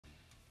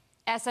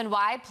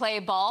SNY Play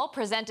Ball,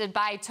 presented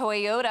by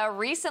Toyota,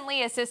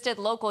 recently assisted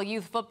local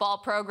youth football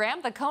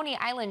program, the Coney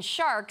Island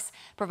Sharks,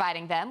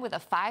 providing them with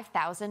a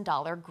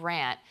 $5,000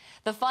 grant.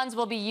 The funds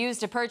will be used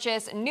to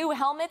purchase new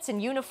helmets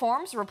and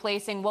uniforms,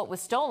 replacing what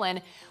was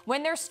stolen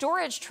when their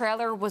storage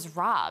trailer was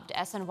robbed.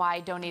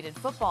 SNY donated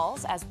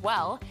footballs as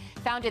well.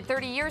 Founded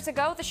 30 years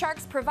ago, the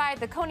Sharks provide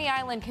the Coney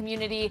Island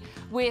community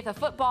with a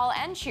football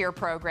and cheer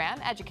program,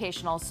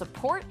 educational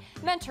support,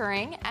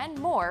 mentoring, and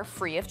more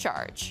free of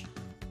charge.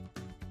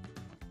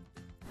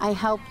 I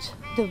helped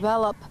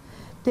develop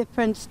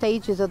different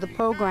stages of the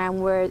program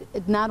where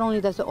it not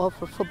only does it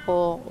offer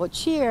football or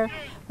cheer,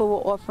 but we're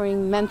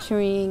offering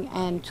mentoring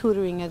and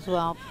tutoring as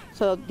well.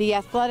 So the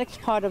athletics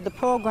part of the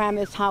program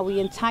is how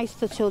we entice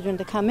the children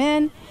to come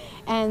in,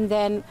 and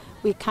then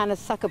we kind of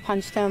sucker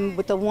punch them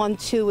with the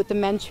 1-2 with the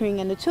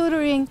mentoring and the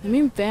tutoring. I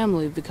mean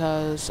family,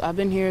 because I've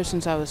been here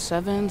since I was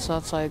 7, so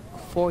it's like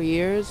 4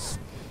 years,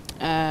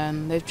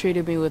 and they've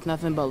treated me with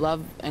nothing but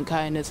love and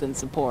kindness and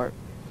support.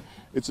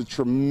 It's a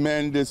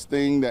tremendous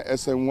thing that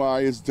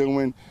SNY is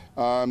doing,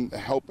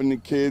 helping the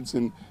kids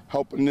and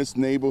helping this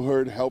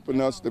neighborhood, helping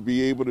us to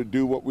be able to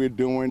do what we're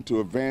doing to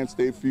advance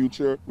their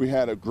future. We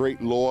had a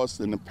great loss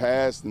in the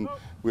past, and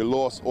we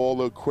lost all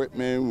the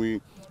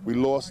equipment. We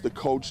lost the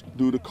coach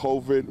due to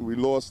COVID. We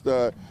lost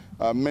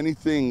many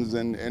things,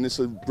 and it's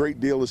a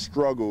great deal of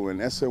struggle. And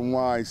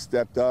SNY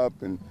stepped up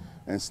and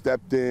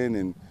stepped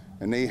in,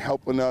 and they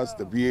helping us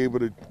to be able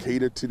to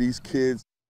cater to these kids.